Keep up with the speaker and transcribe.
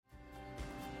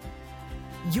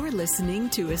You're listening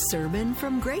to a sermon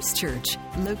from Grace Church,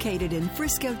 located in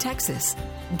Frisco, Texas.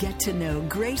 Get to know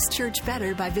Grace Church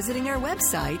better by visiting our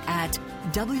website at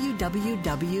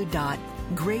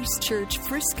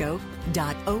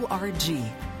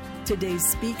www.gracechurchfrisco.org. Today's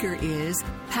speaker is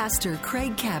Pastor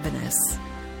Craig Cabanis.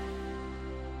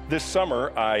 This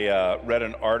summer, I read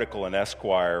an article in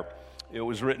Esquire. It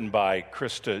was written by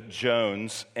Krista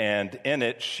Jones, and in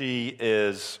it, she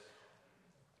is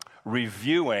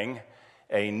reviewing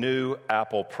a new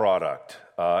Apple product.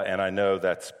 And I know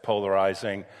that's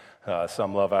polarizing.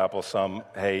 Some love Apple, some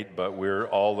hate, but we're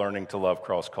all learning to love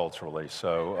cross-culturally.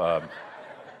 So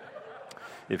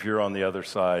if you're on the other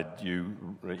side, you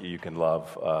can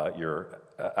love your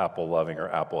Apple-loving or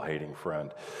Apple-hating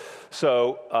friend.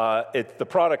 So the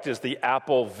product is the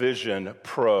Apple Vision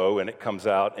Pro, and it comes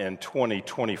out in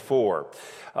 2024.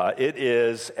 It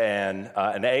is an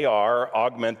AR,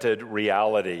 augmented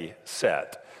reality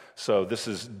set. So this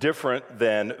is different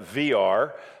than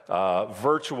VR,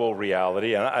 virtual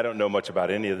reality. And I don't know much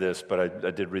about any of this, but I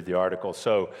did read the article.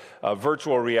 So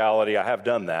virtual reality, I have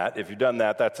done that. If you've done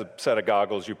that, that's a set of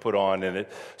goggles you put on, and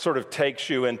it sort of takes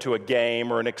you into a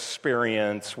game or an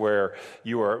experience where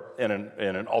you are in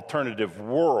an alternative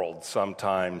world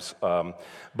sometimes.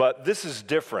 But this is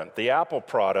different. The Apple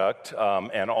product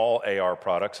and all AR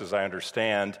products, as I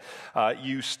understand,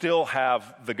 you still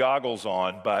have the goggles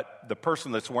on, but the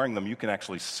person that's wearing them, you can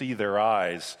actually see their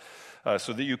eyes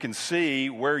so that you can see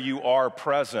where you are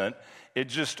present. It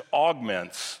just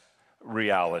augments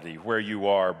reality where you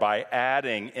are by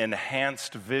adding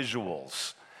enhanced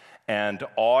visuals and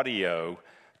audio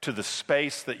to the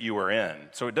space that you are in.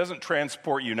 So it doesn't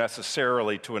transport you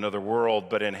necessarily to another world,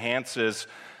 but enhances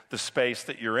the space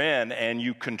that you're in, and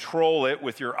you control it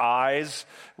with your eyes,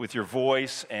 with your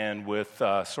voice, and with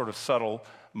sort of subtle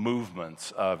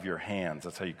movements of your hands.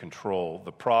 That's how you control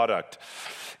the product.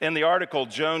 In the article,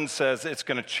 Jones says it's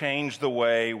going to change the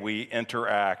way we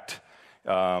interact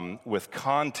with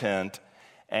content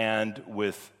and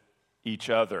with each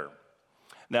other.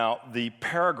 Now, the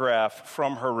paragraph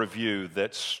from her review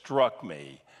that struck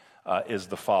me is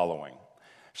the following.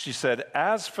 She said,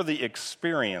 "As for the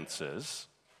experiences,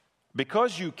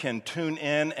 because you can tune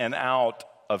in and out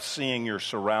of seeing your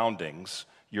surroundings,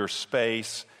 your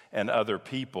space, and other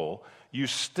people, you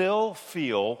still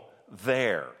feel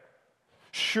there.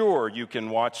 Sure, you can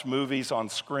watch movies on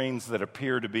screens that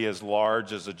appear to be as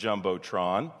large as a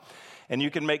jumbotron, and you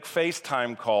can make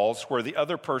FaceTime calls where the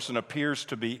other person appears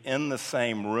to be in the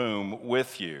same room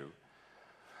with you.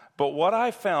 But what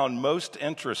I found most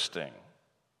interesting,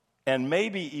 and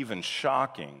maybe even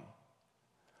shocking,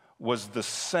 was the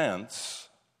sense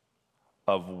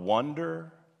of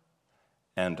wonder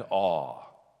and awe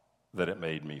that it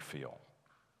made me feel.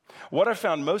 What I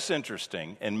found most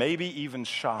interesting, and maybe even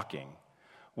shocking,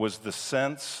 was the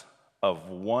sense of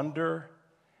wonder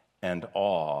and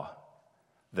awe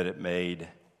that it made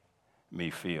me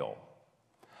feel."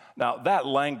 Now, that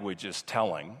language is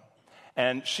telling.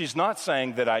 And she's not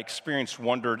saying that I experienced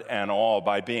wonder and awe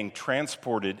by being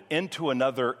transported into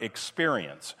another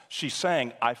experience. She's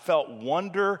saying I felt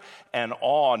wonder and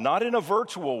awe, not in a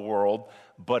virtual world,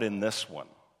 but in this one.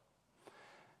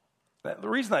 The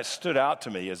reason that stood out to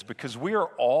me is because we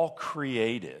are all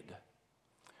created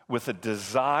with a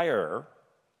desire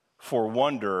for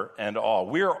wonder and awe.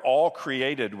 We are all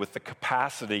created with the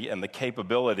capacity and the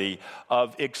capability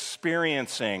of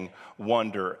experiencing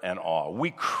wonder and awe. We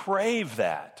crave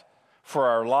that for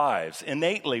our lives.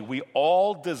 Innately, we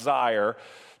all desire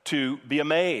to be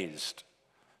amazed,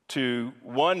 to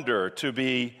wonder,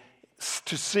 to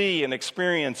see and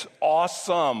experience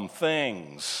awesome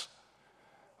things.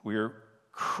 We are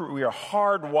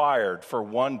hardwired for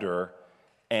wonder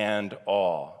and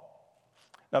awe.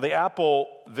 Now, the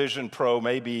Apple Vision Pro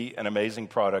may be an amazing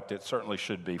product. It certainly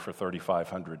should be for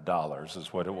 $3,500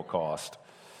 is what it will cost.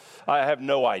 I have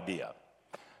no idea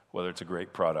whether it's a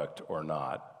great product or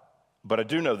not. But I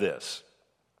do know this.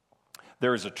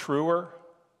 There is a truer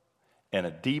and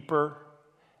a deeper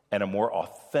and a more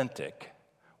authentic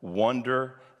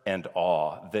wonder and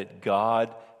awe that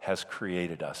God has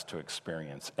created us to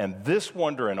experience. And this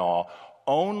wonder and awe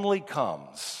only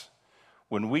comes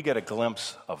when we get a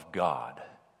glimpse of God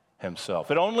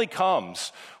Himself. It only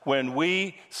comes when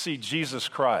we see Jesus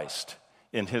Christ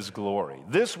in His glory.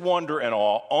 This wonder and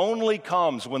awe only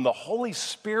comes when the Holy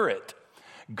Spirit,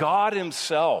 God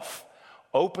Himself,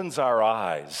 opens our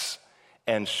eyes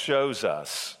and shows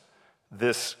us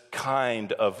this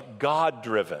kind of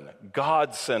God-driven,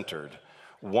 God-centered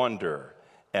wonder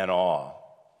and awe.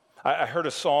 I heard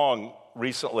a song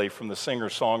recently from the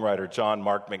singer-songwriter John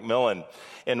Mark McMillan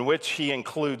in which he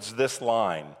includes this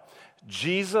line,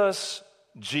 Jesus,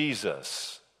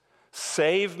 Jesus,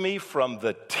 save me from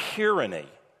the tyranny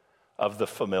of the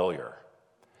familiar.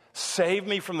 Save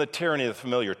me from the tyranny of the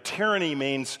familiar. Tyranny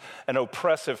means an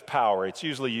oppressive power. It's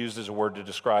usually used as a word to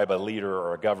describe a leader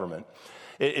or a government.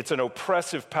 It's an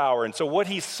oppressive power. And so what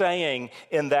he's saying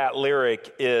in that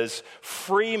lyric is,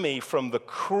 free me from the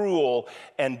cruel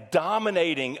and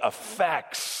dominating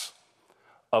effects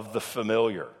of the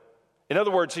familiar. In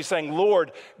other words, he's saying,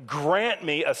 Lord, grant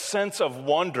me a sense of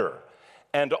wonder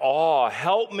and awe.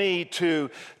 Help me to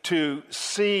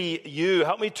see you.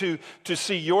 Help me to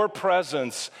see your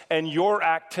presence and your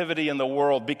activity in the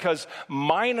world, because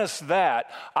minus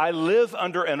that, I live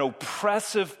under an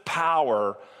oppressive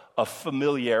power of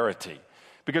familiarity.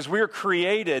 Because we are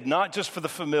created not just for the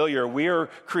familiar, we are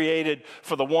created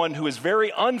for the one who is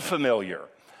very unfamiliar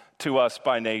to us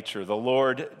by nature, the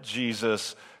Lord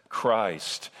Jesus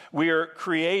Christ. We are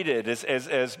created,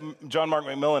 as John Mark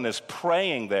McMillan is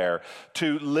praying there,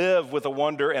 to live with a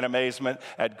wonder and amazement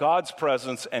at God's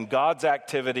presence and God's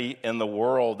activity in the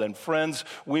world. And friends,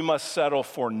 we must settle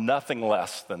for nothing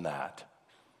less than that.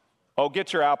 Oh,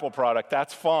 get your Apple product,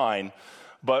 that's fine,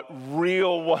 but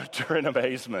real wonder and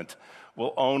amazement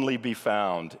will only be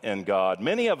found in God.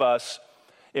 Many of us,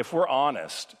 if we're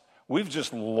honest, we've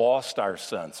just lost our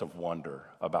sense of wonder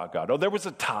about God. Oh, there was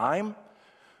a time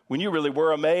when you really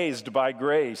were amazed by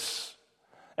grace,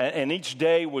 and each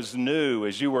day was new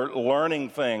as you were learning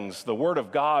things. The Word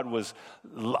of God was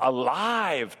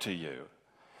alive to you,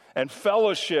 and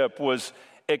fellowship was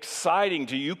exciting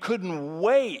to you. You couldn't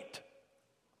wait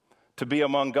to be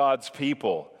among God's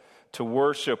people, to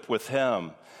worship with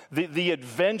Him. The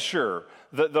adventure,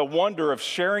 the wonder of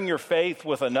sharing your faith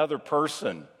with another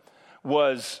person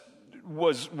was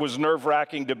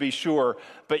nerve-wracking, to be sure,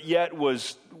 but yet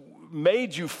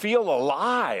made you feel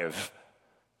alive.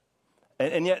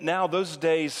 And yet now those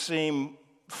days seem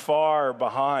far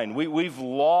behind. We've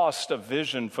lost a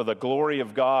vision for the glory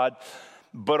of God,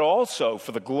 but also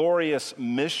for the glorious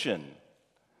mission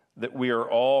that we are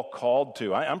all called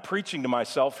to. I'm preaching to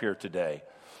myself here today.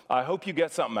 I hope you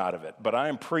get something out of it, but I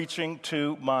am preaching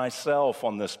to myself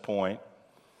on this point.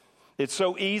 It's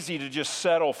so easy to just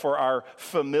settle for our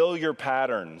familiar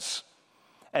patterns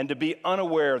and to be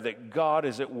unaware that God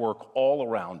is at work all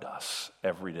around us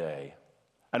every day.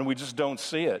 And we just don't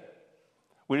see it.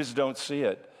 We just don't see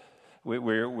it.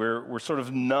 We're sort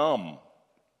of numb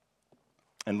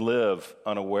and live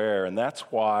unaware. And that's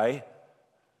why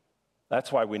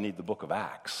we need the book of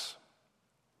Acts.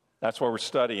 That's why we're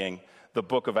studying the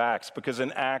book of Acts, because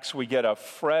in Acts we get a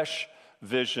fresh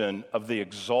vision of the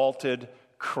exalted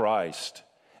Christ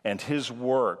and his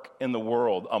work in the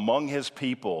world, among his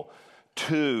people,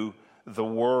 to the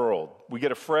world. We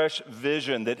get a fresh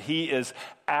vision that he is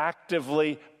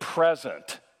actively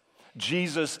present.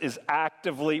 Jesus is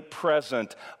actively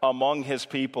present among his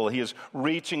people. He is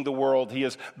reaching the world. He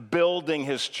is building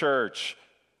his church.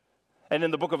 And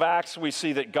in the book of Acts, we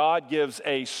see that God gives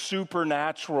a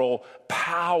supernatural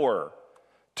power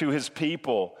to his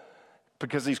people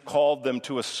because he's called them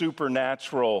to a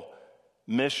supernatural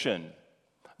mission.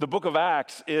 The book of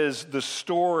Acts is the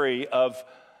story of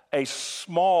a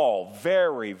small,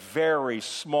 very, very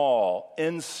small,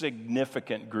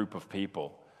 insignificant group of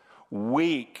people,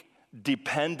 weak,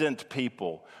 dependent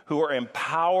people who are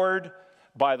empowered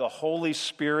by the Holy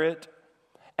Spirit,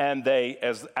 and they,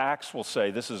 as Acts will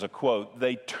say, this is a quote,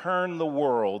 they turn the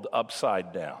world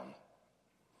upside down.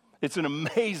 It's an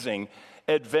amazing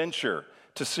adventure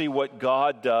to see what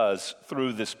God does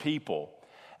through this people.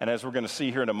 And as we're going to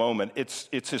see here in a moment, it's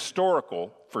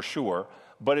historical for sure,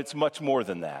 but it's much more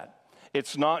than that.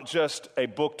 It's not just a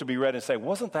book to be read and say,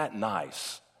 wasn't that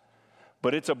nice?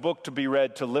 But it's a book to be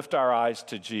read to lift our eyes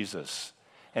to Jesus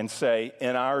and say,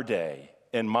 in our day,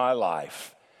 in my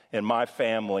life, in my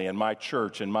family, in my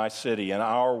church, in my city, in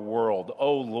our world,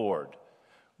 oh Lord,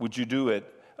 would you do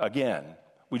it again?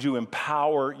 Would you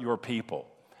empower your people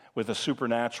with a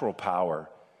supernatural power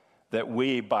that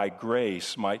we, by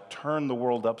grace, might turn the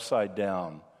world upside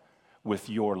down with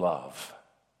your love?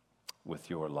 With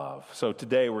your love. So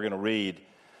today we're going to read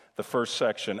the first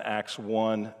section, Acts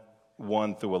 1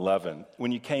 through 11.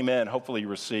 When you came in, hopefully you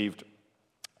received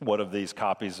one of these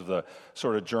copies of the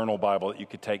sort of journal Bible that you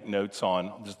could take notes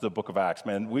on, just the book of Acts.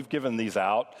 Man, we've given these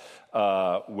out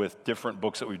with different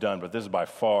books that we've done, but this is by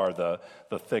far the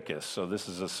thickest. So this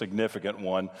is a significant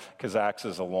one because Acts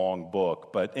is a long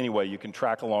book. But anyway, you can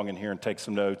track along in here and take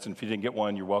some notes. And if you didn't get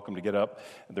one, you're welcome to get up.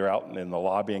 They're out in the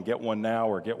lobby and get one now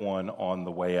or get one on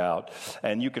the way out.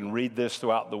 And you can read this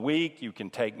throughout the week. You can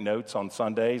take notes on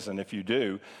Sundays. And if you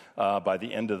do, by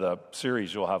the end of the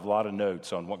series, you'll have a lot of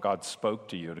notes on what God spoke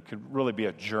to you you. It could really be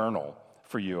a journal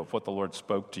for you of what the Lord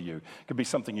spoke to you. It could be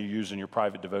something you use in your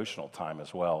private devotional time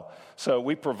as well. So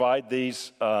we provide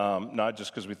these not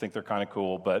just because we think they're kind of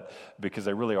cool, but because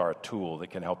they really are a tool that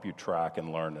can help you track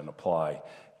and learn and apply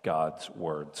God's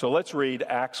word. So let's read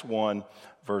Acts 1,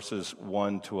 verses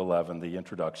 1 to 11, the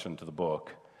introduction to the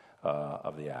book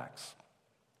of the Acts.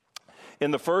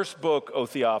 In the first book, O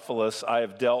Theophilus, I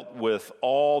have dealt with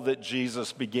all that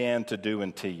Jesus began to do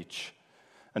and teach,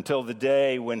 until the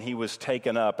day when he was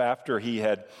taken up, after he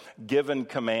had given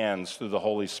commands through the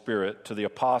Holy Spirit to the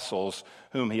apostles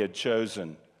whom he had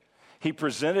chosen. He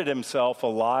presented himself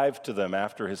alive to them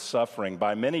after his suffering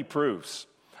by many proofs,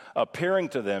 appearing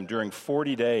to them during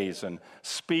 40 days and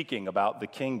speaking about the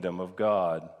kingdom of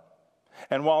God.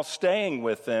 And while staying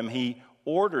with them, he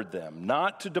ordered them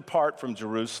not to depart from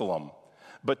Jerusalem,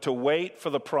 but to wait for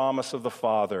the promise of the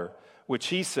Father, which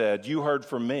he said, "You heard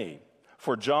from me.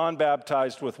 For John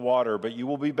baptized with water, but you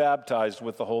will be baptized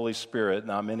with the Holy Spirit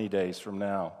not many days from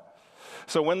now."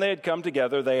 So when they had come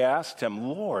together, they asked him,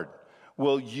 "Lord,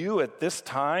 will you at this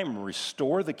time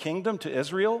restore the kingdom to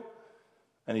Israel?"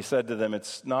 And he said to them,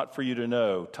 "It's not for you to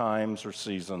know times or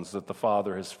seasons that the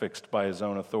Father has fixed by his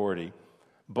own authority,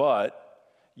 but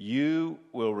you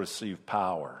will receive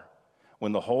power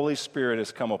when the Holy Spirit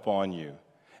has come upon you.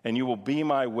 And you will be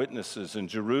my witnesses in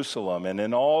Jerusalem and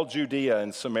in all Judea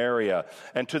and Samaria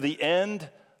and to the end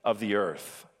of the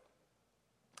earth."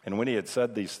 And when he had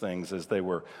said these things, as they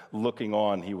were looking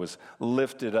on, he was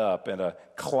lifted up, and a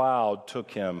cloud took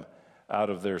him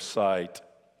out of their sight.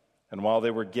 And while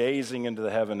they were gazing into the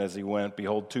heaven as he went,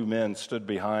 behold, two men stood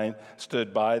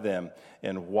by them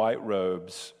in white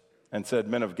robes, and said,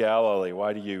 "Men of Galilee,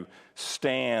 why do you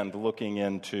stand looking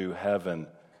into heaven?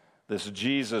 This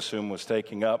Jesus whom was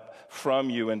taken up from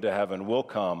you into heaven will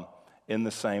come in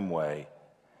the same way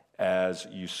as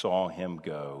you saw him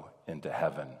go into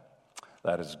heaven."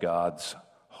 That is God's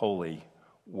holy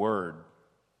word.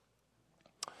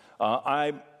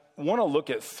 I want to look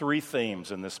at three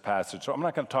themes in this passage. So I'm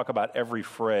not going to talk about every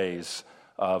phrase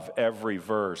of every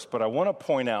verse, but I want to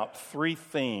point out three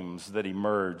themes that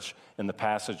emerge in the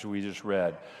passage we just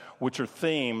read, which are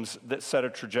themes that set a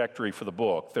trajectory for the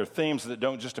book. They're themes that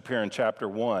don't just appear in chapter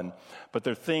 1, but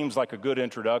they're themes like a good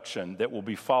introduction that will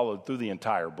be followed through the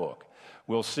entire book.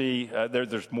 We'll see,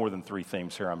 there's more than three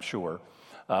themes here, I'm sure,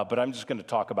 but I'm just going to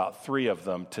talk about three of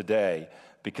them today,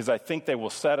 because I think they will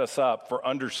set us up for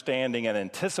understanding and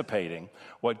anticipating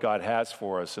what God has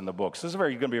for us in the book. So this is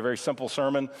going to be a very simple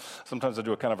sermon. Sometimes I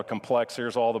do a kind of a complex,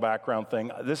 here's all the background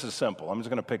thing. This is simple. I'm just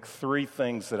going to pick three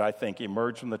things that I think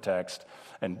emerge from the text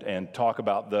and talk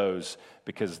about those,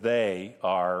 because they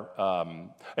are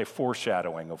a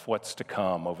foreshadowing of what's to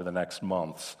come over the next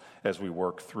months as we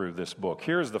work through this book.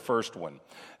 Here's the first one.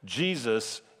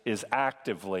 Jesus is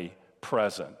actively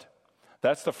present.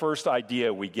 That's the first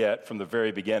idea we get from the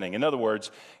very beginning. In other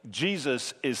words,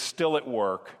 Jesus is still at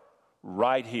work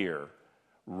right here,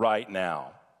 right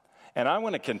now. And I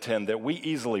want to contend that we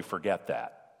easily forget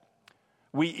that.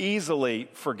 We easily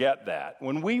forget that.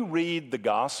 When we read the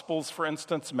Gospels, for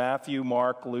instance, Matthew,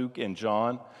 Mark, Luke, and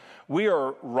John, we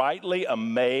are rightly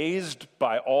amazed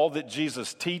by all that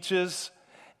Jesus teaches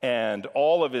and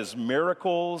all of his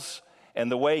miracles and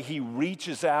the way he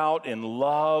reaches out in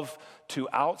love to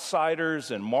outsiders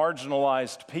and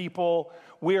marginalized people.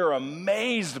 We are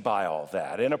amazed by all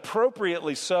that, and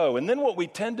appropriately so. And then what we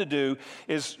tend to do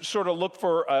is sort of look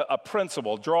for a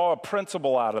principle, draw a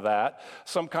principle out of that,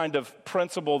 some kind of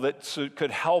principle that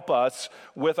could help us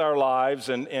with our lives,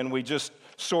 and we just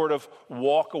sort of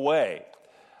walk away.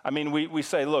 I mean, we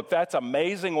say, look, that's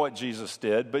amazing what Jesus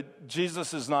did, but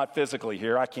Jesus is not physically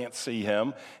here. I can't see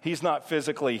him. He's not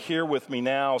physically here with me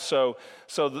now. So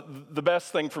the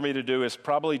best thing for me to do is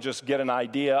probably just get an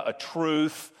idea, a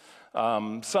truth,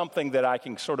 something that I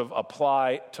can sort of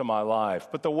apply to my life.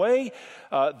 But the way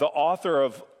the author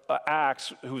of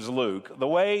Acts, who's Luke, the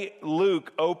way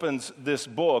Luke opens this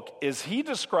book is he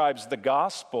describes the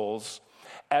Gospels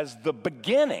as the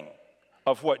beginning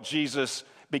of what Jesus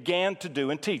began to do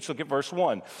and teach. Look at verse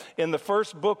 1. In the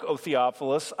first book, O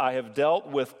Theophilus, I have dealt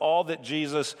with all that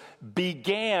Jesus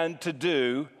began to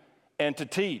do and to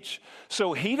teach.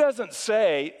 So he doesn't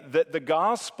say that the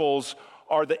Gospels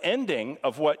are the ending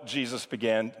of what Jesus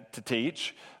began to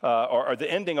teach, or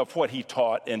the ending of what he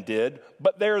taught and did,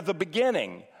 but they're the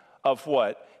beginning of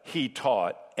what he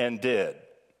taught and did.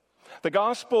 The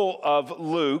Gospel of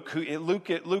Luke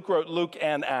wrote Luke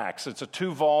and Acts. It's a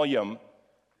 2-volume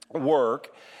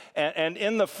work, and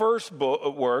in the first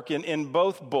work, in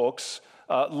both books,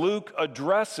 Luke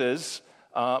addresses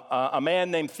a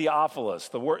man named Theophilus.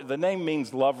 The name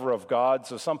means lover of God,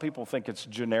 so some people think it's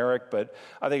generic, but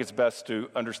I think it's best to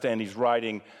understand he's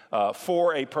writing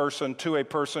for a person, to a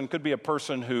person. Could be a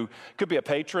person who could be a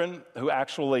patron who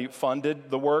actually funded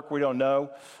the work. We don't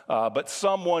know. But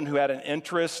someone who had an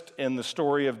interest in the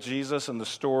story of Jesus and the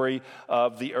story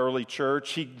of the early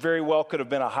church. He very well could have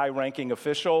been a high-ranking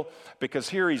official, because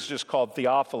here he's just called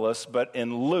Theophilus, but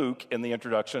in Luke, in the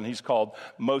introduction, he's called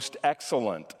Most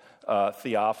Excellent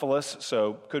Theophilus.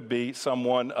 So could be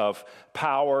someone of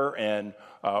power and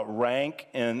rank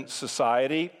in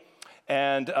society.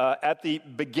 And at the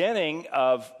beginning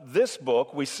of this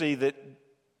book, we see that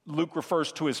Luke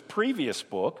refers to his previous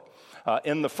book.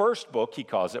 In the first book, he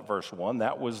calls it verse 1.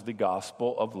 That was the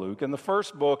Gospel of Luke. In the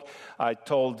first book, I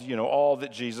told, all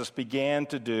that Jesus began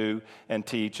to do and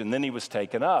teach, and then he was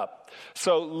taken up.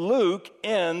 So Luke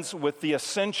ends with the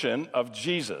ascension of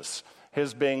Jesus,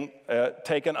 his being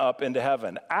taken up into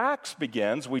heaven. Acts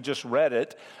begins, we just read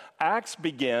it, Acts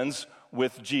begins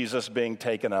with Jesus being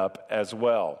taken up as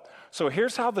well. So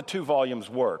here's how the two volumes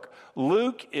work.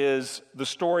 Luke is the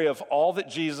story of all that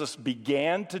Jesus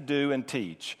began to do and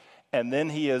teach, and then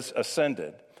he is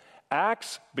ascended.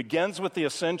 Acts begins with the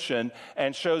ascension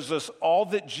and shows us all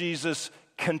that Jesus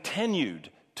continued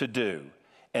to do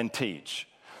and teach.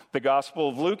 The Gospel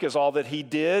of Luke is all that he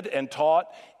did and taught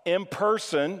in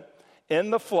person, in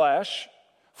the flesh,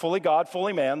 fully God,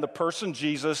 fully man, the person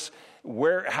Jesus,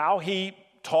 how he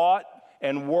taught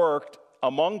and worked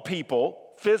among people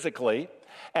physically.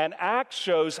 And Acts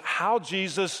shows how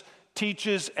Jesus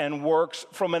teaches and works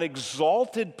from an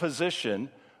exalted position,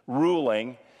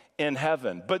 ruling in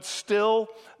heaven, but still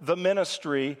the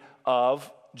ministry of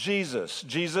Jesus.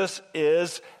 Jesus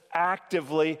is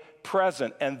actively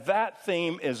present, and that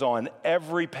theme is on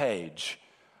every page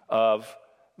of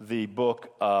the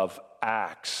book of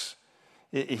Acts.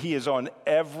 He is on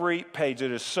every page.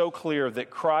 It is so clear that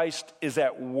Christ is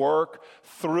at work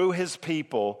through his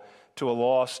people to a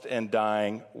lost and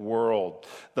dying world.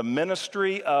 The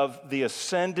ministry of the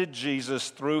ascended Jesus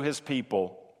through his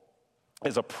people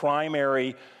is a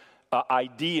primary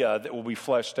idea that will be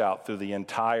fleshed out through the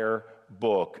entire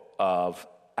book of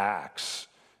Acts.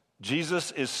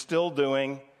 Jesus is still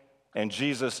doing, and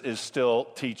Jesus is still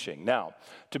teaching. Now,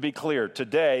 to be clear,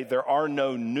 today there are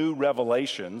no new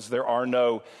revelations. There are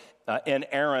no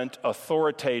inerrant,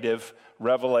 authoritative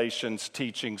revelations,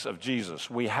 teachings of Jesus.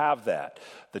 We have that.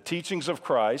 The teachings of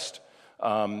Christ,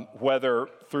 whether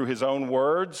through his own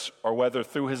words or whether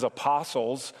through his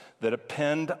apostles that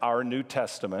append our New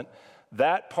Testament,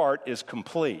 that part is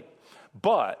complete.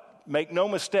 But make no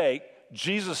mistake,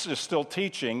 Jesus is still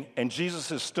teaching and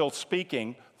Jesus is still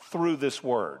speaking through this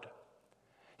word.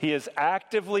 He is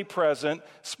actively present,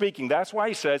 speaking. That's why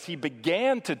he says he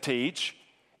began to teach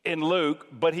in Luke,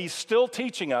 but he's still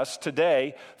teaching us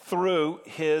today through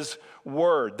his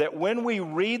word. That when we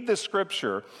read the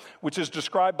scripture, which is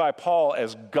described by Paul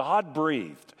as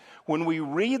God-breathed, when we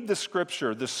read the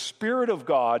scripture, the Spirit of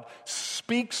God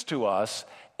speaks to us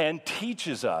and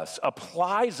teaches us,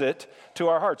 applies it to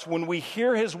our hearts. When we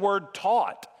hear his word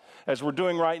taught, as we're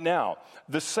doing right now,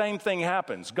 the same thing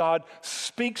happens. God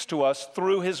speaks to us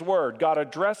through his word. God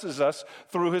addresses us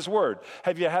through his word.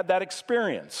 Have you had that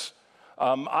experience?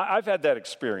 I've had that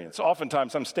experience.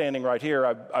 Oftentimes I'm standing right here.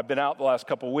 I've been out the last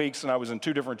couple of weeks and I was in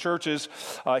two different churches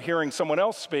hearing someone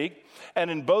else speak. And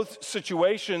in both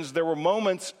situations, there were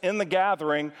moments in the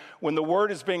gathering when the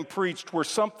word is being preached where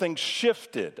something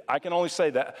shifted. I can only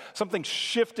say that. Something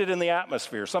shifted in the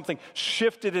atmosphere. Something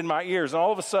shifted in my ears. And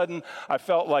all of a sudden, I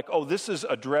felt like, oh, this is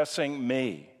addressing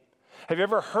me. Have you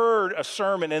ever heard a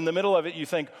sermon in the middle of it, you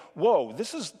think, whoa,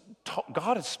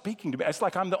 God is speaking to me. It's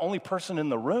like I'm the only person in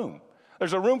the room.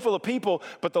 There's a room full of people,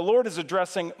 but the Lord is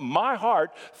addressing my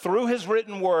heart through his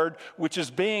written word, which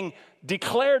is being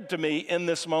declared to me in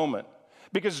this moment.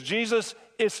 Because Jesus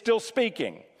is still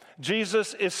speaking.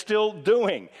 Jesus is still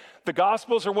doing. The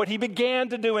Gospels are what he began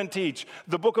to do and teach.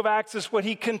 The book of Acts is what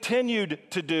he continued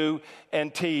to do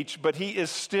and teach, but he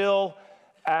is still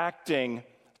acting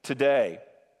today.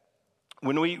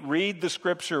 When we read the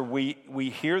scripture, we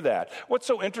hear that. What's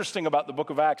so interesting about the book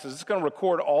of Acts is it's going to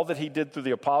record all that he did through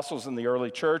the apostles in the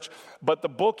early church, but the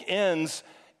book ends,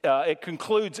 it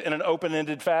concludes in an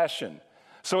open-ended fashion.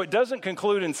 So it doesn't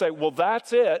conclude and say, well,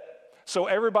 that's it. So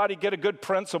everybody get a good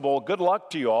principle. Good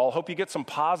luck to you all. Hope you get some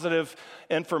positive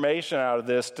information out of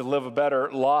this to live a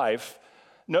better life.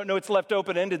 No, it's left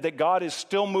open-ended that God is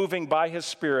still moving by his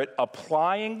Spirit,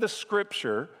 applying the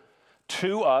scripture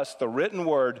to us, the written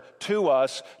word to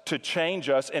us to change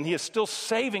us, and he is still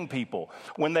saving people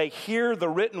when they hear the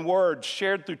written word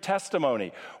shared through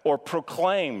testimony or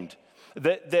proclaimed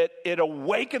that it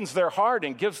awakens their heart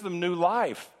and gives them new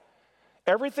life.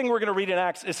 Everything we're going to read in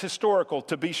Acts is historical,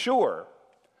 to be sure.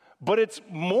 But it's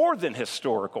more than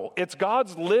historical. It's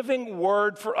God's living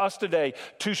word for us today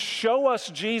to show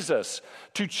us Jesus,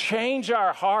 to change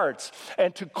our hearts,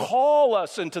 and to call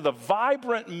us into the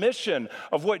vibrant mission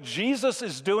of what Jesus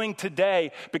is doing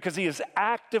today because he is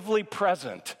actively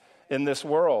present in this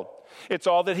world. It's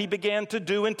all that he began to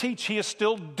do and teach. He is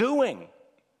still doing.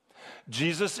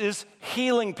 Jesus is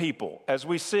healing people, as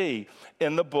we see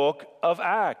in the book of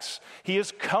Acts. He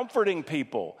is comforting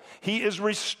people. He is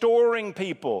restoring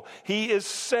people. He is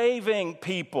saving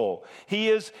people. He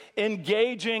is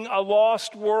engaging a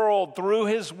lost world through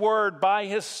his word, by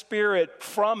his Spirit,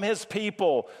 from his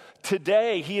people.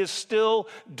 Today, he is still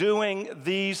doing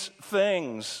these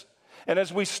things. And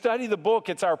as we study the book,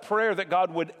 it's our prayer that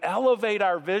God would elevate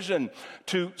our vision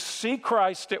to see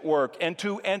Christ at work and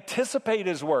to anticipate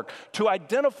his work, to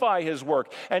identify his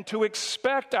work, and to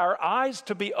expect our eyes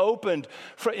to be opened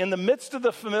in the midst of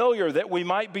the familiar, that we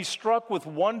might be struck with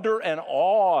wonder and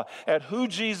awe at who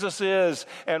Jesus is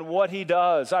and what he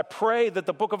does. I pray that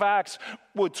the book of Acts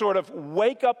would sort of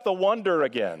wake up the wonder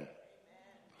again.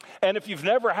 And if you've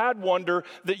never had wonder,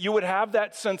 that you would have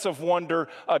that sense of wonder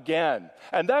again.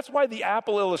 And that's why the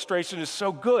apple illustration is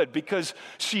so good, because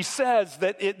she says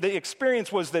that the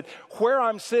experience was that where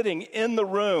I'm sitting in the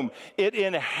room, it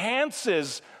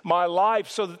enhances my life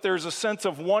so that there's a sense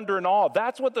of wonder and awe.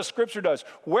 That's what the scripture does.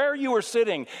 Where you are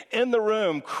sitting in the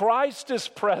room, Christ is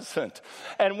present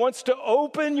and wants to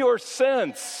open your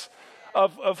sense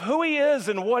of who he is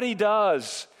and what he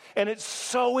does. And it's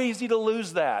so easy to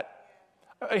lose that.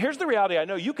 Here's the reality. I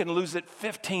know you can lose it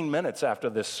 15 minutes after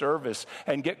this service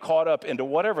and get caught up into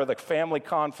whatever the family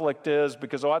conflict is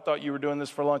because, I thought you were doing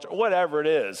this for lunch, or whatever it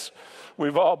is.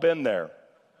 We've all been there.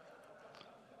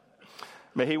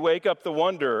 May he wake up the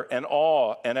wonder and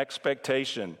awe and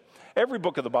expectation. Every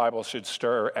book of the Bible should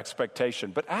stir expectation,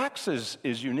 but Acts is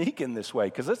unique in this way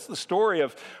because it's the story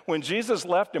of when Jesus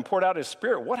left and poured out his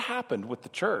Spirit. What happened with the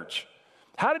church?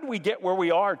 How did we get where we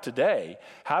are today?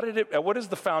 What is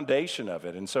the foundation of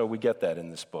it? And so we get that in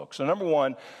this book. So number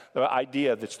one, the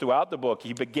idea that's throughout the book,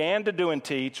 he began to do and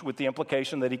teach with the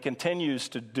implication that he continues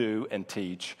to do and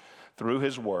teach through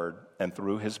his word and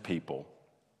through his people.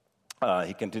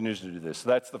 He continues to do this. So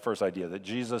that's the first idea, that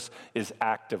Jesus is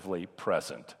actively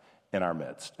present in our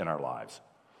midst, in our lives.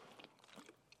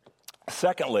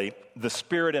 Secondly, the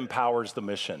Spirit empowers the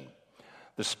mission.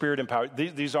 The Spirit empowers.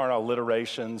 These aren't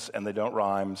alliterations and they don't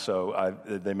rhyme, so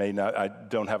I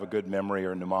don't have a good memory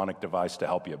or mnemonic device to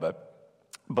help you,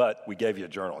 but we gave you a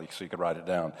journal so you could write it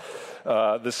down.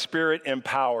 The Spirit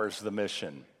empowers the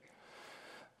mission.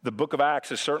 The book of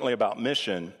Acts is certainly about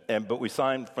mission, but we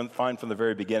find from the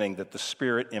very beginning that the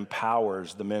Spirit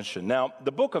empowers the mission. Now,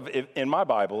 in my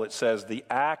Bible, it says the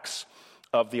Acts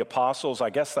of the Apostles. I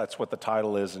guess that's what the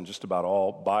title is in just about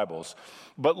all Bibles.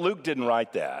 But Luke didn't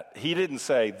write that. He didn't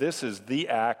say, this is the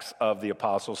Acts of the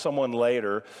Apostles. Someone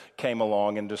later came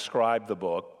along and described the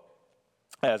book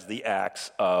as the Acts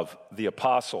of the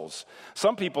Apostles.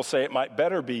 Some people say it might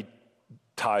better be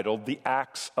titled the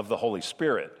Acts of the Holy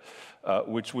Spirit,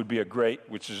 which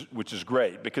is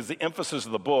great, because the emphasis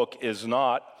of the book is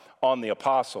not on the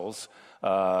apostles.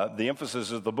 The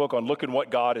emphasis of the book on looking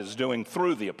what God is doing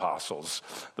through the apostles.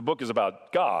 The book is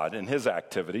about God and his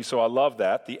activity, so I love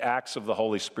that, the Acts of the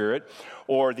Holy Spirit,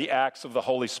 or the Acts of the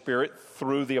Holy Spirit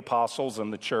through the apostles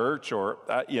and the church, or,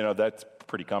 that's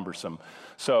pretty cumbersome.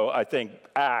 So I think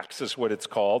Acts is what it's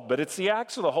called, but it's the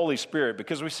Acts of the Holy Spirit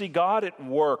because we see God at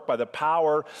work by the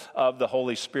power of the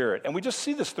Holy Spirit. And we just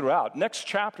see this throughout. Next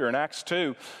chapter in Acts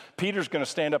 2, Peter's going to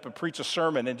stand up and preach a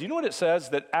sermon. And do you know what it says?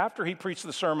 That after he preached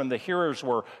the sermon, the hearers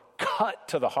were cut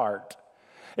to the heart.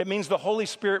 It means the Holy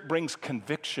Spirit brings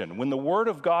conviction. When the Word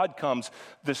of God comes,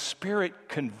 the Spirit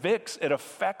convicts. It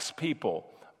affects people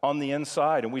on the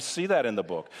inside. And we see that in the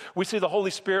book. We see the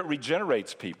Holy Spirit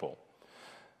regenerates people.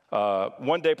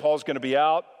 One day Paul's going to be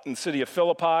out in the city of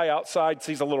Philippi outside,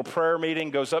 sees a little prayer meeting,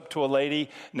 goes up to a lady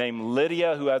named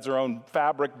Lydia who has her own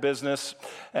fabric business,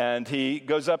 and he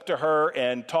goes up to her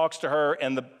and talks to her,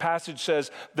 and the passage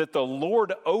says that the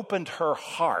Lord opened her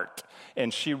heart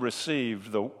and she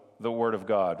received the word of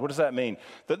God. What does that mean?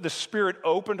 That the Spirit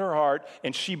opened her heart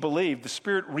and she believed. The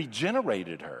Spirit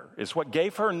regenerated her. It's what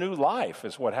gave her new life,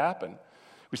 is what happened.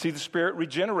 We see the Spirit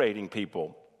regenerating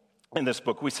people in this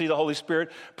book. We see the Holy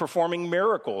Spirit performing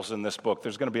miracles in this book.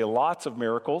 There's going to be lots of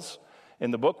miracles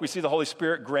in the book. We see the Holy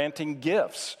Spirit granting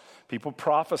gifts, people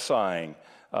prophesying,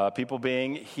 people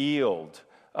being healed.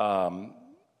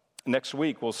 Next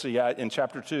week, we'll see in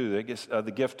chapter 2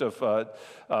 the gift of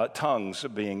tongues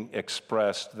being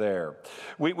expressed there.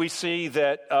 We see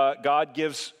that God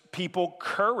gives people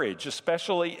courage,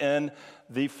 especially in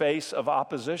the face of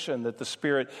opposition, that the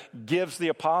Spirit gives the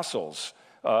apostles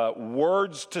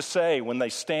words to say when they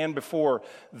stand before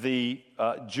the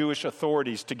Jewish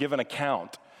authorities to give an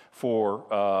account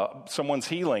for someone's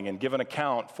healing and give an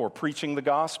account for preaching the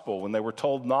gospel when they were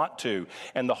told not to.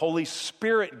 And the Holy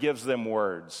Spirit gives them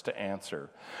words to answer.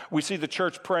 We see the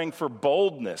church praying for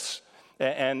boldness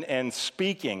and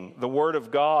speaking the word of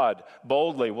God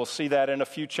boldly. We'll see that in a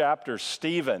few chapters.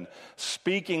 Stephen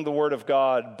speaking the word of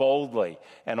God boldly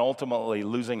and ultimately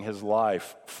losing his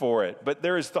life for it. But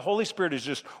the Holy Spirit is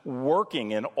just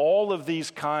working in all of these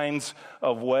kinds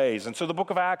of ways. And so the book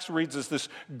of Acts reads as this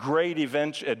great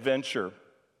adventure.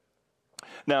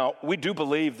 Now, we do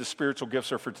believe the spiritual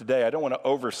gifts are for today. I don't want to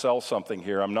oversell something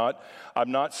here. I'm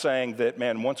not saying that,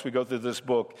 man, once we go through this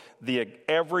book,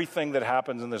 everything that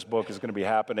happens in this book is going to be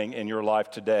happening in your life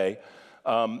today.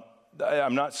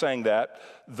 I'm not saying that,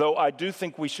 though I do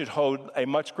think we should hold a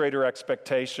much greater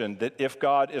expectation that if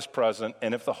God is present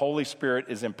and if the Holy Spirit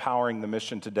is empowering the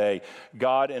mission today,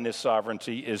 God in his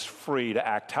sovereignty is free to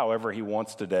act however he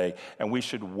wants today, and we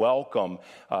should welcome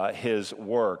his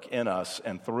work in us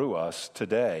and through us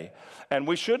today. And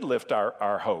we should lift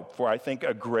our hope for, I think,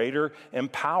 a greater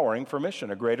empowering for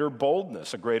mission, a greater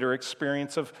boldness, a greater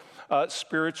experience of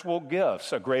spiritual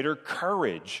gifts, a greater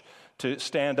courage to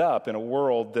stand up in a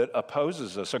world that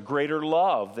opposes us, a greater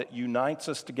love that unites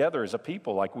us together as a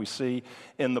people like we see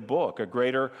in the book, a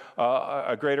greater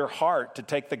heart to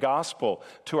take the gospel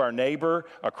to our neighbor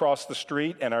across the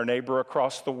street and our neighbor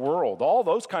across the world. All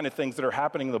those kind of things that are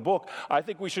happening in the book, I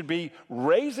think we should be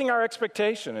raising our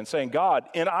expectation and saying, God,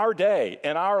 in our day,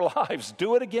 in our lives,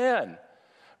 do it again.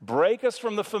 Break us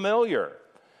from the familiar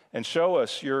and show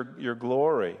us your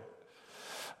glory.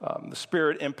 The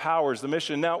Spirit empowers the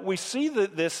mission. Now, we see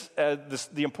that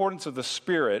the importance of the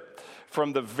Spirit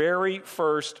from the very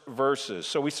first verses.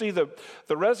 So we see the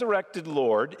resurrected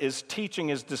Lord is teaching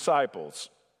his disciples.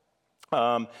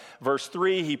 Verse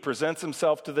 3, he presents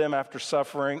himself to them after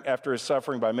his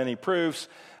suffering by many proofs.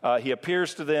 He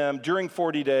appears to them during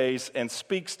 40 days and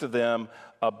speaks to them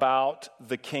about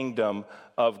the kingdom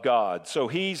of God. So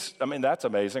that's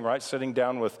amazing, right? Sitting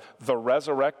down with the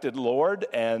resurrected Lord,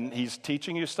 and he's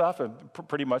teaching you stuff, and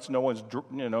pretty much no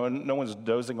one's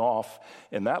dozing off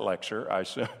in that lecture. I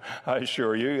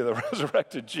assure you, the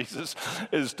resurrected Jesus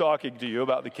is talking to you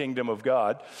about the kingdom of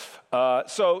God.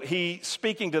 So he's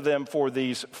speaking to them for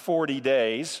these 40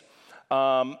 days,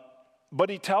 but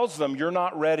he tells them, you're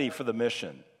not ready for the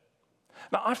mission.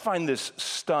 Now, I find this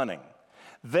stunning.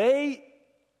 They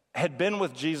had been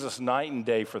with Jesus night and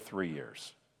day for 3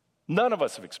 years. None of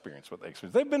us have experienced what they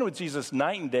experienced. They've been with Jesus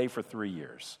night and day for 3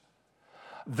 years.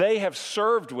 They have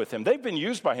served with him. They've been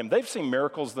used by him. They've seen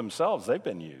miracles themselves. They've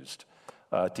been used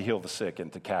to heal the sick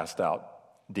and to cast out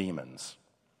demons.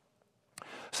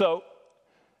 So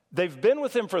they've been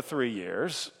with him for 3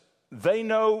 years. They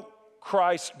know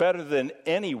Christ better than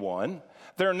anyone.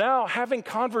 They're now having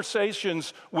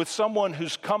conversations with someone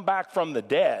who's come back from the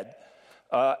dead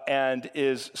and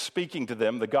is speaking to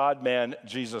them, the God-man,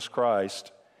 Jesus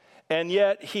Christ. And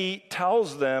yet he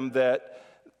tells them that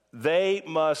they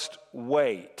must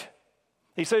wait.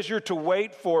 He says you're to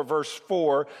wait for, verse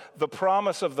 4, the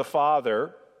promise of the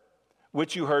Father,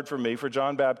 which you heard from me, for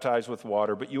John baptized with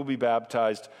water, but you'll be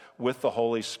baptized with the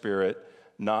Holy Spirit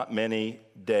not many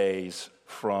days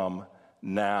from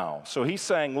now. So he's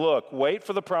saying, look, wait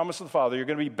for the promise of the Father. You're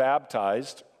going to be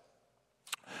baptized.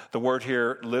 The word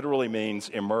here literally means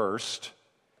immersed.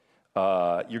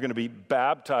 You're going to be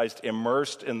baptized,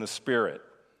 immersed in the Spirit.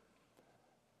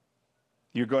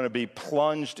 You're going to be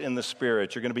plunged in the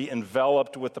Spirit. You're going to be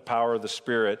enveloped with the power of the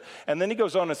Spirit. And then he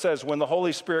goes on and says, when the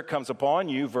Holy Spirit comes upon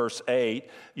you, verse 8,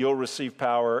 you'll receive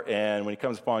power, and when he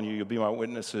comes upon you, you'll be my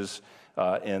witnesses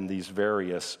in these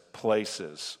various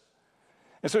places.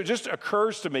 And so it just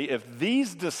occurs to me, if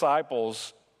these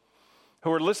disciples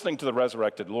who are listening to the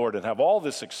resurrected Lord and have all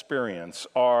this experience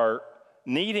are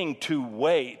needing to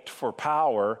wait for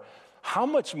power, how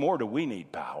much more do we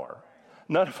need power?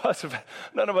 None of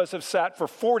us have sat for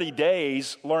 40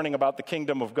 days learning about the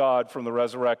kingdom of God from the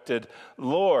resurrected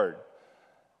Lord.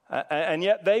 And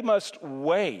yet they must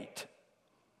wait.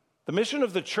 The mission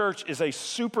of the church is a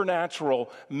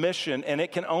supernatural mission, and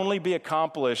it can only be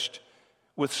accomplished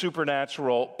with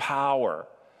supernatural power.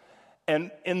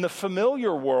 And in the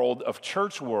familiar world of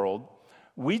church world,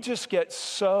 we just get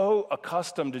so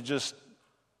accustomed to just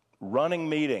running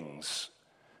meetings,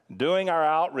 doing our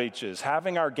outreaches,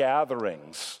 having our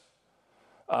gatherings,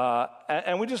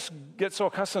 And we just get so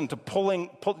accustomed to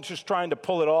just trying to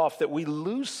pull it off that we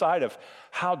lose sight of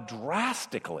how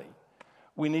drastically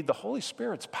we need the Holy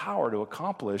Spirit's power to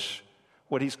accomplish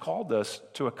what he's called us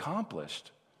to accomplish.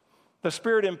 The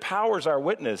Spirit empowers our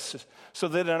witness so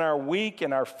that in our weak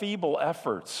and our feeble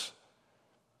efforts,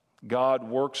 God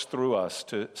works through us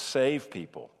to save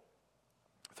people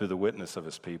through the witness of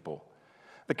his people.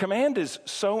 The command is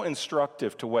so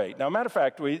instructive to wait. Now, matter of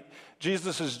fact,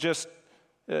 Jesus is just,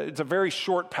 it's a very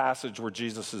short passage where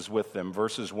Jesus is with them.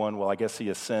 Verses 1, well, I guess he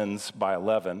ascends by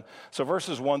 11. So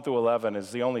verses 1 through 11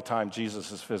 is the only time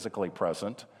Jesus is physically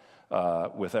present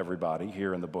with everybody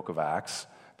here in the book of Acts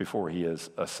before he is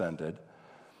ascended.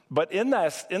 But in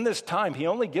this time, he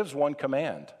only gives one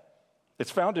command.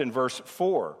 It's found in verse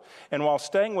 4. And while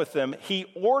staying with them, he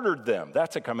ordered them,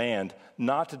 that's a command,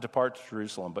 not to depart to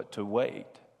Jerusalem, but to wait.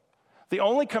 The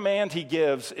only command he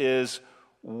gives is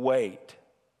wait.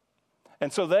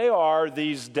 And so they are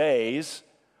these days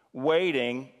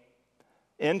waiting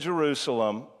in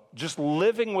Jerusalem, just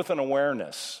living with an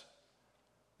awareness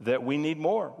that we need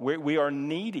more. We are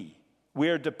needy. We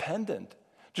are dependent.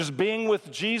 Just being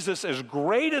with Jesus, as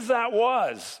great as that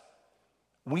was,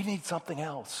 we need something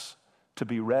else to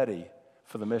be ready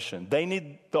for the mission. They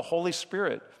need the Holy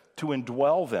Spirit to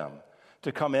indwell them,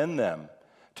 to come in them,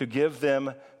 to give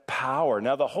them power.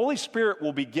 Now, the Holy Spirit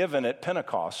will be given at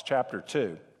Pentecost, chapter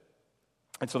 2.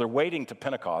 And so they're waiting to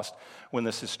Pentecost when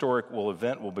this historical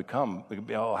event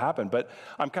will happen. But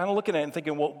I'm kind of looking at it and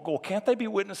thinking, well, can't they be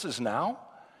witnesses now?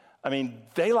 I mean,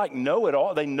 they know it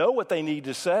all. They know what they need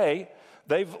to say.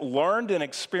 They've learned and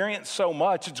experienced so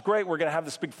much. It's great we're going to have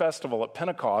this big festival at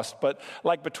Pentecost, but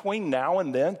like between now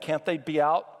and then, can't they be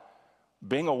out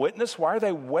being a witness? Why are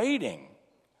they waiting?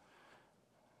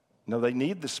 No, they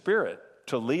need the Spirit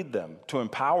to lead them, to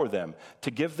empower them,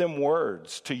 to give them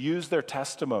words, to use their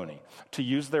testimony, to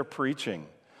use their preaching,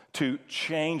 to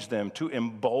change them, to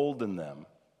embolden them.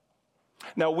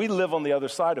 Now, we live on the other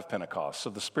side of Pentecost, so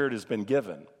the Spirit has been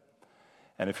given.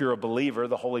 And if you're a believer,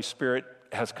 the Holy Spirit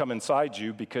has come inside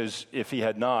you, because if he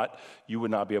had not, you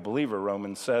would not be a believer.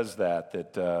 Romans says that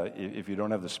if you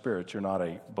don't have the Spirit, you're not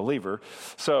a believer.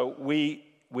 So we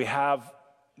have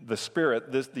the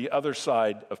Spirit, the other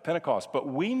side of Pentecost, but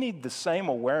we need the same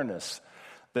awareness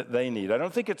that they need. I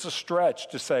don't think it's a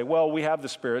stretch to say, well, we have the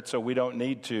Spirit, so we don't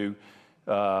need to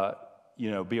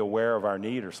be aware of our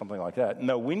need or something like that.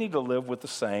 No, we need to live with the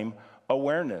same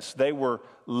awareness. They were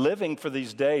living for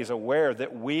these days aware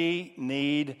that we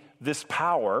need this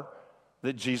power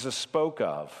that Jesus spoke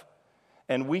of.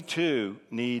 And we too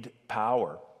need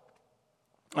power.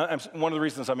 One of the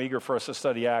reasons I'm eager for us to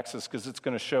study Acts is because it's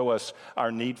going to show us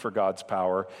our need for God's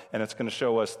power, and it's going to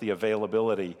show us the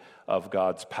availability of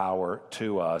God's power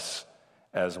to us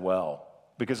as well.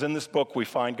 Because in this book, we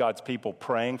find God's people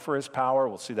praying for his power.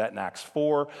 We'll see that in Acts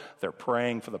 4. They're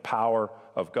praying for the power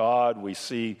of God. We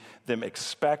see them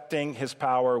expecting his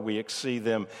power. We see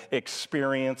them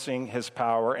experiencing his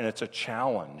power, and it's a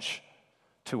challenge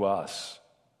to us.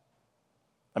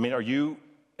 I mean, are you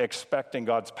expecting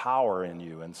God's power in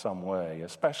you in some way,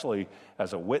 especially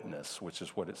as a witness, which is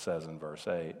what it says in verse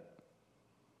 8?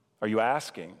 Are you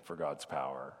asking for God's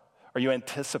power? Are you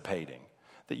anticipating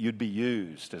that you'd be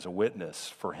used as a witness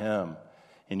for him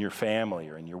in your family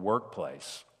or in your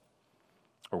workplace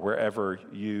or wherever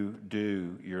you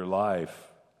do your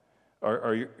life?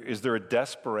 Is there a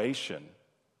desperation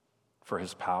for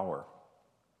his power?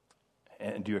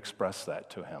 And do you express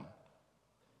that to him?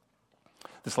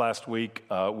 This last week,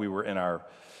 we were in our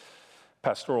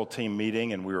pastoral team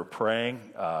meeting and we were praying.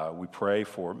 We pray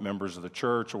for members of the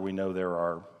church, or we know there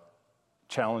are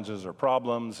challenges or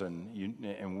problems,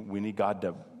 and we need God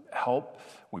to help.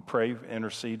 We pray,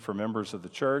 intercede for members of the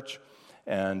church.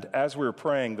 And as we were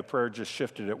praying, the prayer just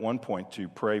shifted at one point to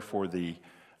pray for the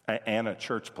Anna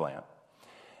church plant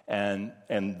and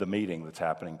the meeting that's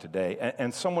happening today.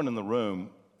 And someone in the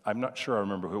room, I'm not sure I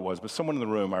remember who it was, but someone in the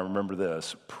room, I remember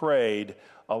this, prayed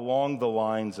along the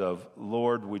lines of,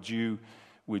 Lord, would you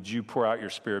pour out your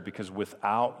Spirit, because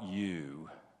without you,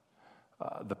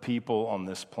 the people on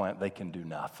this plant, they can do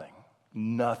nothing.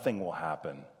 Nothing will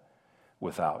happen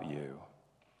without you.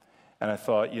 And I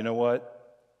thought, you know what?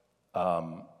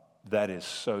 That is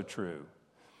so true.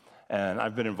 And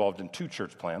I've been involved in 2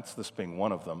 church plants, this being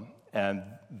one of them. And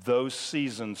those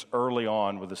seasons early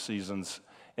on were the seasons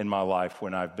in my life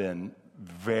when I've been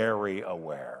very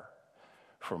aware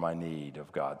for my need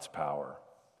of God's power.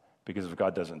 Because if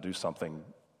God doesn't do something,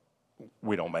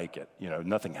 we don't make it.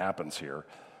 Nothing happens here,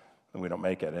 and we don't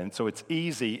make it. And so it's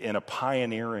easy in a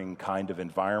pioneering kind of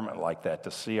environment like that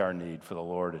to see our need for the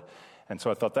Lord And so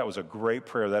I thought that was a great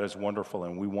prayer. That is wonderful.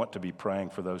 And we want to be praying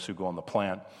for those who go on the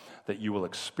plant, that you will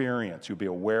experience, you'll be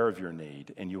aware of your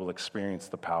need, and you will experience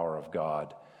the power of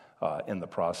God in the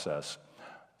process.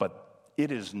 But it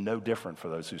is no different for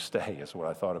those who stay, is what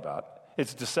I thought about.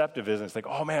 It's deceptive, isn't it? It's like,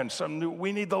 oh man,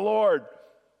 we need the Lord.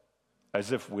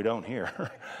 As if we don't hear.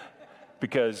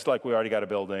 Because like we already got a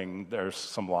building, there's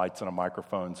some lights and a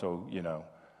microphone, so,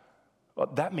 well,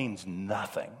 that means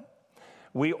nothing.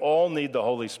 We all need the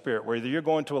Holy Spirit. Whether you're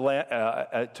going to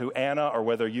Anna or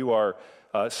whether you are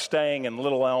staying in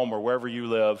Little Elm or wherever you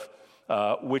live,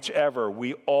 whichever,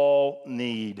 we all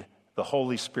need the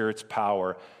Holy Spirit's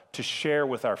power to share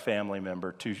with our family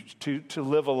member, to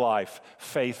live a life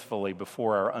faithfully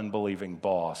before our unbelieving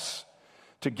boss,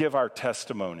 to give our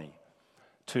testimony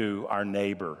to our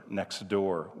neighbor next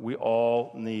door. We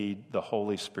all need the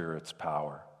Holy Spirit's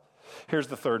power. Here's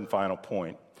the third and final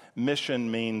point. Mission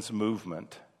means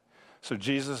movement. So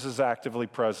Jesus is actively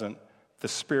present. The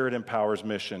Spirit empowers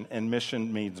mission, and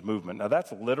mission means movement. Now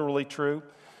that's literally true.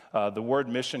 The word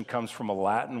mission comes from a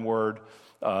Latin word,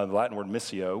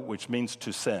 missio, which means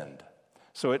to send.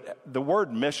 So the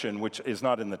word mission, which is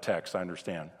not in the text, I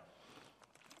understand,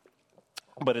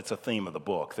 but it's a theme of the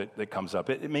book that comes up.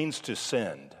 It means to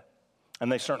send,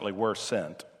 and they certainly were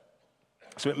sent.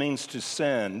 So it means to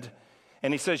send,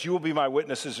 and he says, you will be my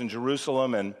witnesses in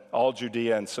Jerusalem and all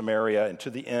Judea and Samaria and to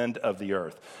the end of the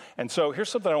earth. And so here's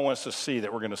something I want us to see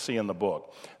that we're going to see in the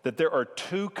book, that there are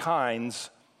two kinds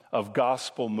of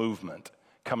gospel movement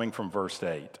coming from verse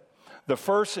 8. The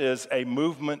first is a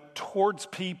movement towards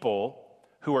people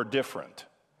who are different,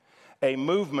 a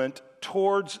movement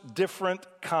towards different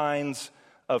kinds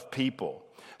of people.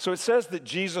 So it says that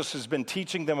Jesus has been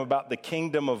teaching them about the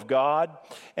kingdom of God.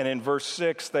 And in verse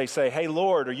 6, they say, hey,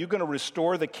 Lord, are you going to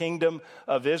restore the kingdom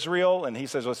of Israel? And he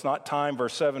says, well, it's not time,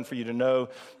 verse 7, for you to know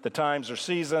the times or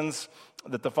seasons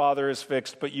that the Father has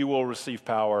fixed, but you will receive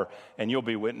power, and you'll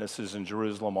be witnesses in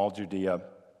Jerusalem, all Judea,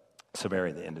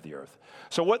 Samaria, and the end of the earth.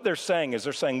 So what they're saying is,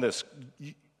 they're saying this,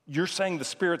 you're saying the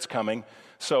Spirit's coming.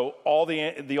 So all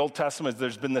the Old Testament,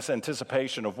 there's been this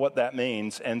anticipation of what that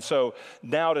means. And so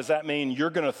now does that mean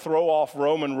you're going to throw off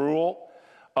Roman rule?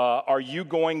 Are you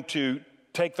going to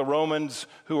take the Romans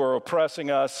who are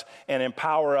oppressing us and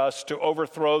empower us to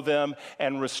overthrow them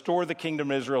and restore the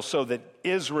kingdom of Israel so that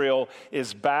Israel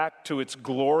is back to its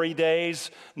glory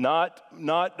days, not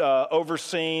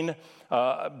overseen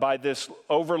by this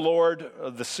overlord,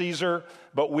 the Caesar,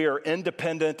 but we are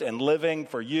independent and living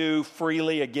for you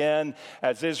freely again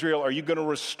as Israel. Are you going to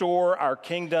restore our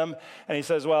kingdom? And he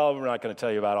says, well, we're not going to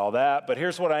tell you about all that, but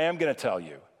here's what I am going to tell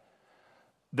you.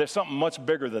 There's something much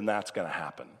bigger than that's going to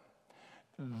happen.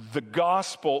 The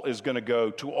gospel is going to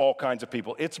go to all kinds of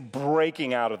people. It's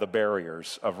breaking out of the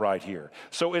barriers of right here.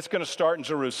 So it's going to start in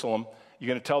Jerusalem. You're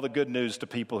going to tell the good news to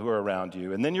people who are around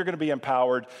you. And then you're going to be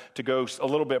empowered to go a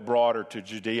little bit broader to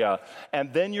Judea.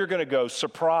 And then you're going to go,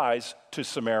 surprise, to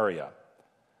Samaria.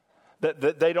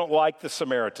 That they don't like the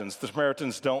Samaritans. The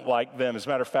Samaritans don't like them. As a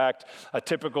matter of fact, a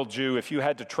typical Jew, if you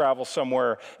had to travel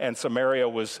somewhere and Samaria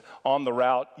was on the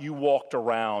route, you walked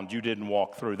around. You didn't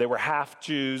walk through. They were half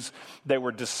Jews. They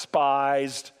were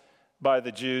despised by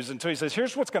the Jews. And so he says,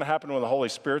 here's what's going to happen when the Holy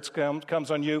Spirit comes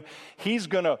on you. He's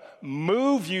going to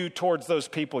move you towards those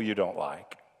people you don't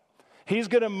like. He's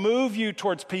going to move you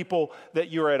towards people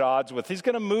that you're at odds with. He's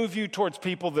going to move you towards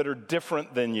people that are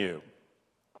different than you.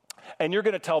 And you're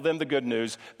going to tell them the good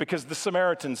news because the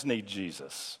Samaritans need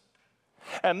Jesus.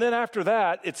 And then after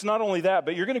that, it's not only that,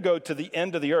 but you're going to go to the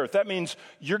end of the earth. That means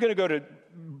you're going to go to,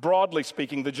 broadly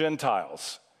speaking, the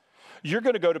Gentiles. You're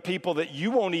going to go to people that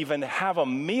you won't even have a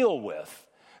meal with,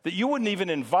 that you wouldn't even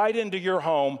invite into your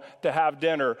home to have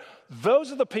dinner.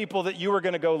 Those are the people that you are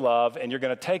going to go love, and you're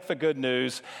going to take the good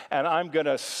news, and I'm going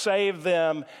to save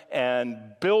them and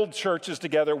build churches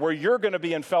together where you're going to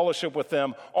be in fellowship with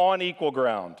them on equal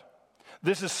ground.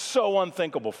 This is so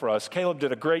unthinkable for us. Caleb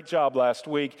did a great job last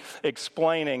week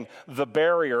explaining the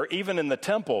barrier, even in the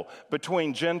temple,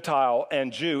 between Gentile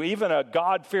and Jew. Even a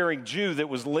God-fearing Jew that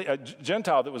was a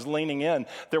Gentile that was leaning in,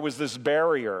 there was this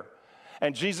barrier.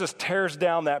 And Jesus tears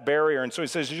down that barrier. And so he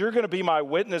says, you're going to be my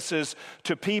witnesses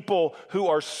to people who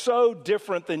are so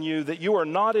different than you that you are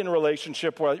not in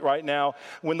relationship right now.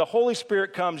 When the Holy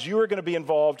Spirit comes, you are going to be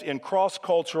involved in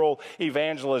cross-cultural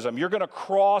evangelism. You're going to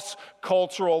cross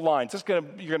cultural lines. You're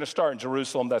going to start in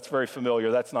Jerusalem. That's very familiar.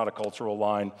 That's not a cultural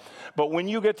line. But when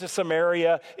you get to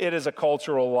Samaria, it is a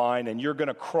cultural line, and you're going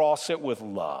to cross it with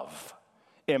love,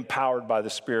 empowered by the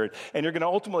Spirit. And you're going to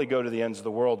ultimately go to the ends of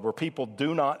the world where people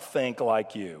do not think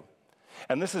like you.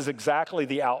 And this is exactly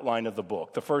the outline of the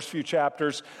book. The first few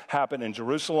chapters happen in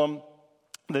Jerusalem.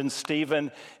 Then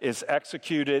Stephen is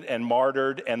executed and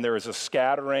martyred, and there is a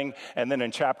scattering. And then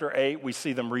in chapter 8, we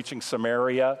see them reaching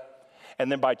Samaria.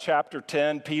 And then by chapter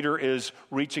 10, Peter is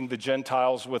reaching the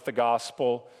Gentiles with the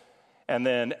gospel. And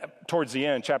then towards the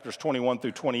end, chapters 21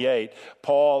 through 28,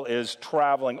 Paul is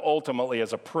traveling ultimately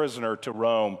as a prisoner to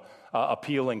Rome,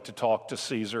 appealing to talk to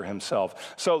Caesar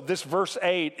himself. So this verse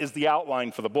 8 is the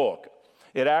outline for the book.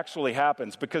 It actually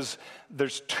happens because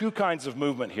there's two kinds of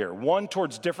movement here. One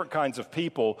towards different kinds of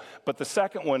people, but the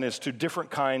second one is to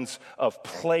different kinds of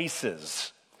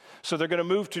places. So they're going to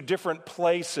move to different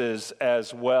places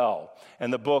as well.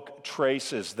 And the book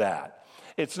traces that.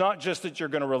 It's not just that you're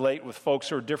going to relate with folks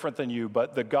who are different than you,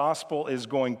 but the gospel is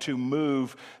going to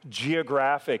move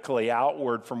geographically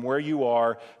outward from where you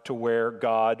are to where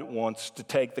God wants to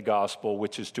take the gospel,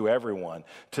 which is to everyone,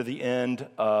 to the end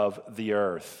of the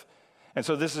earth. And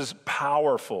so this is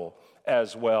powerful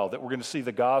as well, that we're going to see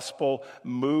the gospel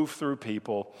move through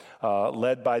people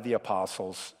led by the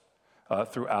apostles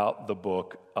throughout the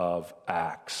book of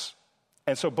Acts.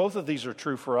 And so both of these are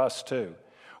true for us too.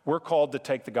 We're called to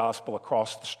take the gospel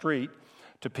across the street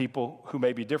to people who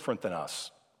may be different than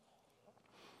us.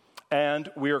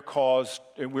 And we're called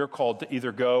to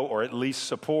either go or at least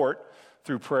support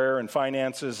through prayer and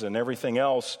finances and everything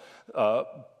else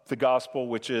the gospel,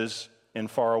 which is in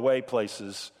faraway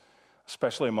places,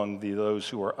 especially among those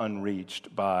who are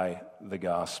unreached by the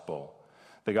gospel.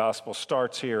 The gospel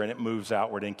starts here and it moves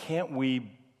outward. And can't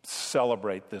we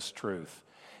celebrate this truth?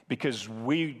 Because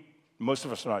most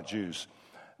of us are not Jews.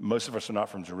 Most of us are not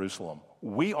from Jerusalem.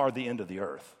 We are the end of the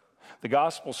earth. The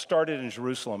gospel started in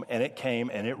Jerusalem and it came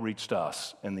and it reached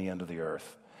us in the end of the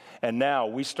earth. And now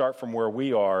we start from where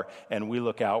we are and we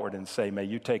look outward and say, may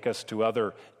you take us to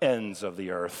other ends of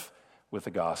the earth with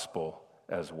the gospel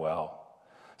as well.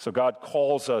 So God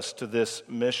calls us to this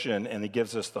mission and he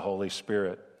gives us the Holy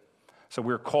Spirit. So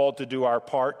we're called to do our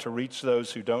part to reach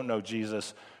those who don't know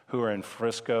Jesus, who are in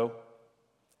Frisco.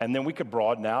 And then we could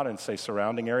broaden out and say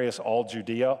surrounding areas, all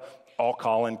Judea, all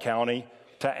Collin County,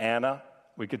 to Anna,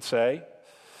 we could say.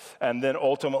 And then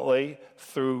ultimately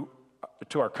to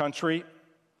our country,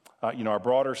 our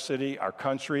broader city, our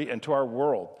country, and to our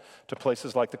world, to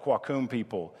places like the Kwakum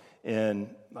people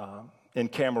in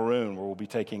Cameroon, where we'll be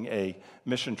taking a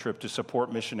mission trip to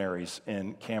support missionaries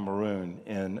in Cameroon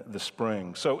in the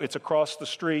spring. So it's across the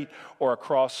street or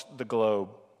across the globe.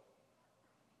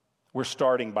 We're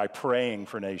starting by praying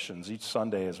for nations each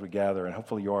Sunday as we gather, and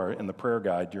hopefully you are in the prayer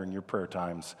guide during your prayer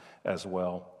times as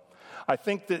well. I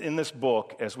think that in this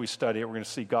book, as we study it, we're going to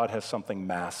see God has something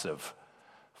massive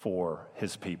for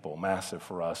his people, massive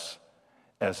for us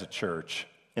as a church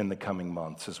in the coming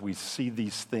months, as we see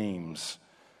these themes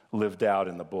lived out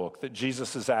in the book, that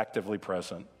Jesus is actively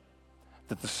present,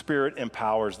 that the Spirit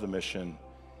empowers the mission,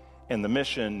 and the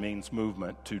mission means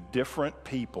movement to different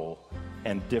people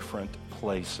and different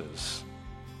places.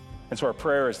 And so our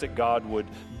prayer is that God would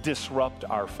disrupt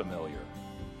our familiar,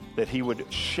 that he would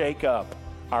shake up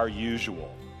our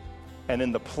usual, and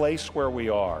in the place where we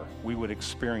are, we would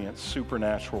experience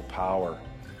supernatural power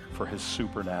for his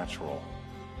supernatural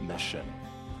mission,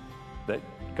 that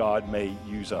God may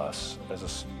use us as a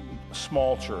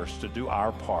small church to do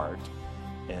our part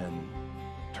in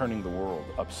turning the world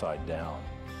upside down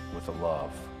with the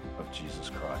love of Jesus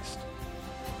Christ.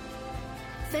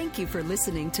 Thank you for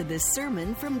listening to this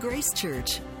sermon from Grace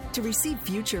Church. To receive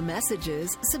future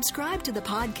messages, subscribe to the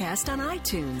podcast on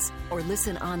iTunes or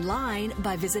listen online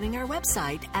by visiting our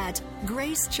website at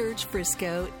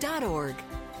gracechurchfrisco.org.